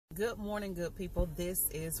Good morning, good people. This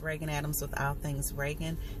is Regan Adams with All Things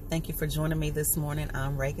Regan. Thank you for joining me this morning.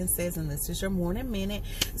 I'm Regan Says, and this is your morning minute.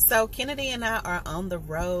 So Kennedy and I are on the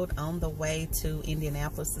road on the way to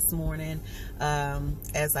Indianapolis this morning.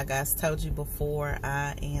 As I guys told you before,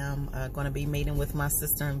 I am going to be meeting with my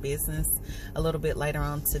sister in business a little bit later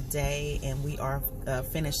on today, and we are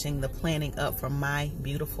finishing the planning up for My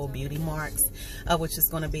Beautiful Beauty Marks, which is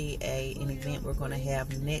going to be an event we're going to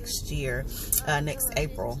have next year, next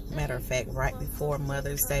April. Matter of fact, right before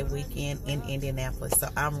Mother's Day weekend in Indianapolis. So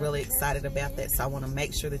I'm really excited about that. So I want to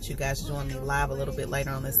make sure that you guys join me live a little bit later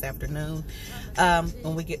on this afternoon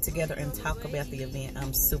when we get together and talk about the event.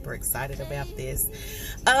 I'm super excited about this.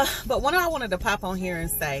 But what I wanted to pop on here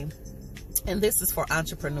and say, and this is for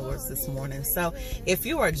entrepreneurs this morning. So if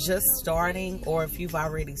you are just starting, or if you've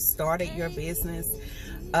already started your business,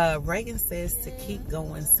 Regan says to keep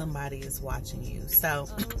going. Somebody is watching you. So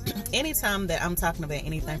anytime that I'm talking about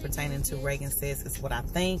anything pertaining to Regan Says, it's what I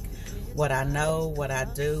think, what I know, what I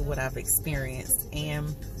do, what I've experienced.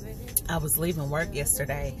 And I was leaving work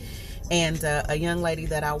yesterday, and a young lady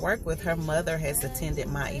that I work with, her mother has attended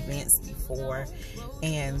my events before,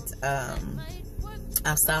 and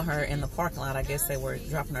I saw her in the parking lot. I guess they were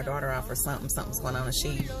dropping her daughter off or something. Something's going on, and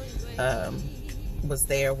she was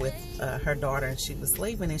there with her daughter, and she was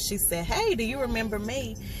leaving, and she said, "Hey, do you remember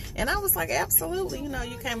me?" And I was like, "Absolutely, you know,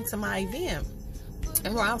 you came to my event."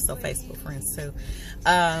 And we're also Facebook friends too.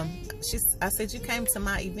 I said, "You came to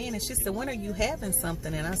my event," and she said, "When are you having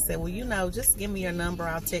something?" And I said, "Well, you know, just give me your number.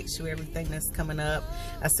 I'll text you everything that's coming up."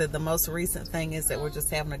 I said, "The most recent thing is that we're just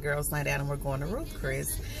having a girls' night out, and we're going to Ruth Chris."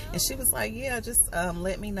 And she was like, "Yeah, just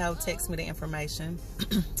let me know. Text me the information,"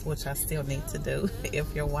 which I still need to do.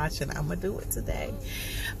 If you're watching, I'm gonna do it today.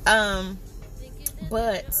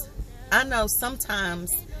 But I know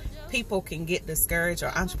sometimes people can get discouraged,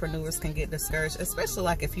 or entrepreneurs can get discouraged, especially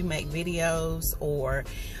like if you make videos, or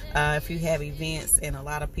if you have events and a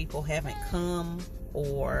lot of people haven't come,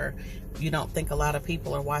 or you don't think a lot of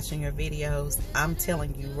people are watching your videos. I'm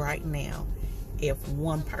telling you right now, if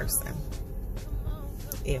one person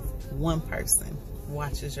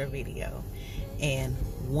watches your video and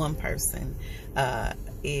one person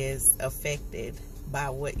is affected by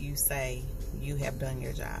what you say, you have done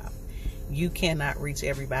your job. You cannot reach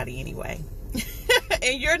everybody anyway.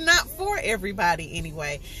 And you're not for everybody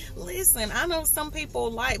anyway. Listen, I know some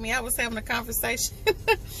people like me. I was having a conversation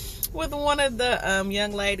with one of the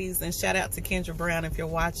young ladies, and shout out to Kendra Brown if you're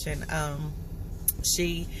watching.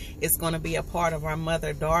 She is going to be a part of our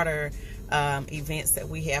mother-daughter events that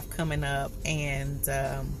we have coming up, and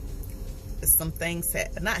some things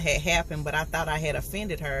that had happened, but I thought I had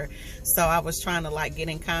offended her, so I was trying to like get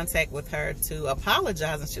in contact with her to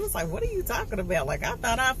apologize, and she was like, "What are you talking about? Like, I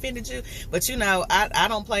thought I offended you." But you know, I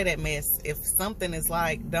don't play that mess. If something is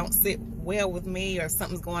like don't sit well with me, or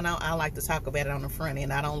something's going on, I like to talk about it on the front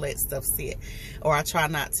end. I don't let stuff sit, or I try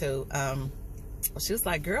not to. She was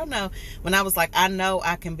like, "Girl, no." When I was like, "I know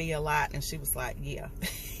I can be a lot," and she was like, "Yeah,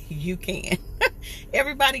 you can."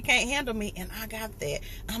 Everybody can't handle me, and I got that.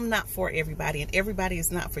 I'm not for everybody, and everybody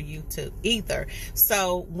is not for you too either.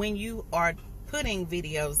 So when you are putting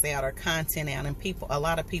videos out or content out, and a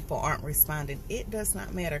lot of people aren't responding, it does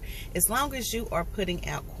not matter. As long as you are putting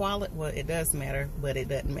out quality, well, it does matter, but it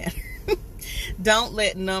doesn't matter. Don't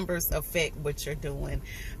let numbers affect what you're doing.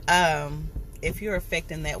 If you're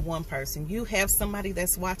affecting that one person, you have somebody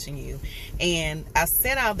that's watching you. And I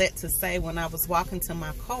said all that to say, when I was walking to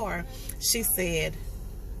my car, she said,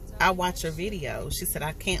 "I watch your videos." She said,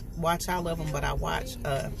 "I can't watch all of them, but I watch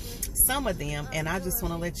some of them. And I just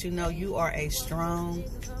want to let you know you are a strong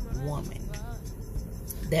woman."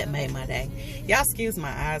 That made my day. Y'all excuse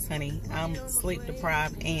my eyes, honey. I'm sleep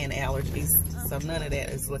deprived and allergies, so none of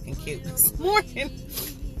that is looking cute this morning.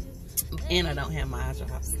 And I don't have my eye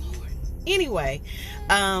drops. Anyway,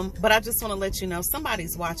 but I just want to let you know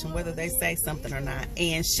somebody's watching, whether they say something or not.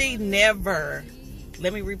 And she never,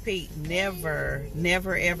 let me repeat, never,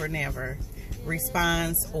 ever, never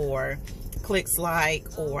responds or clicks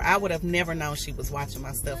like, or I would have never known she was watching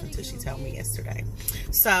my stuff until she told me yesterday.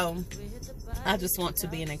 So I just want to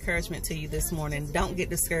be an encouragement to you this morning. Don't get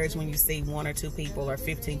discouraged when you see 1 or 2 people or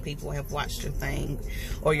 15 people have watched your thing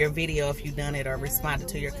or your video, if you've done it, or responded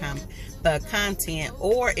to your content.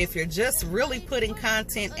 Or if you're just really putting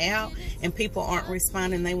content out and people aren't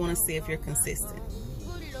responding, they want to see if you're consistent.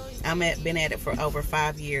 Been at it for over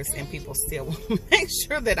 5 years, and people still want to make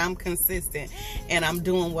sure that I'm consistent and I'm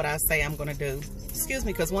doing what I say I'm going to do. Excuse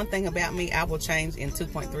me, because one thing about me, I will change in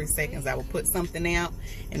 2.3 seconds. I will put something out,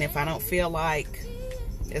 and if I don't feel like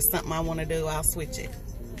it's something I want to do, I'll switch it.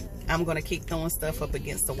 I'm going to keep throwing stuff up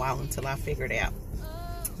against the wall until I figure it out.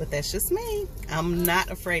 but that's just me. I'm not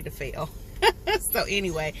afraid to fail. So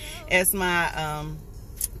anyway, as my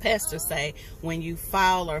pastor say, when you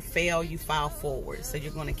fall or fail, you fall forward. So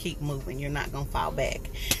you're going to keep moving. You're not going to fall back.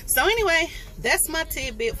 So anyway, that's my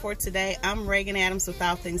tidbit for today. I'm Regan Adams with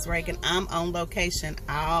All Things Regan. I'm on location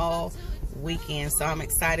all weekend, so I'm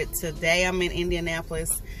excited. Today I'm in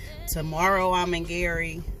Indianapolis. Tomorrow I'm in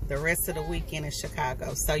Gary. The rest of the weekend in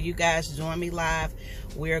Chicago. So you guys join me live.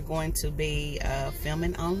 We're going to be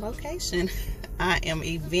filming on location. I am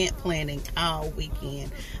event planning all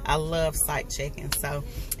weekend. I love site checking. So,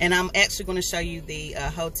 and I'm actually going to show you the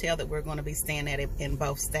hotel that we're going to be staying at in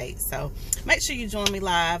both states. So make sure you join me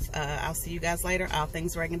live. I'll see you guys later.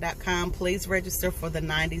 allthingsregan.com. Please register for the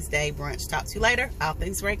 90s day brunch. Talk to you later.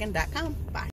 allthingsregan.com. Bye.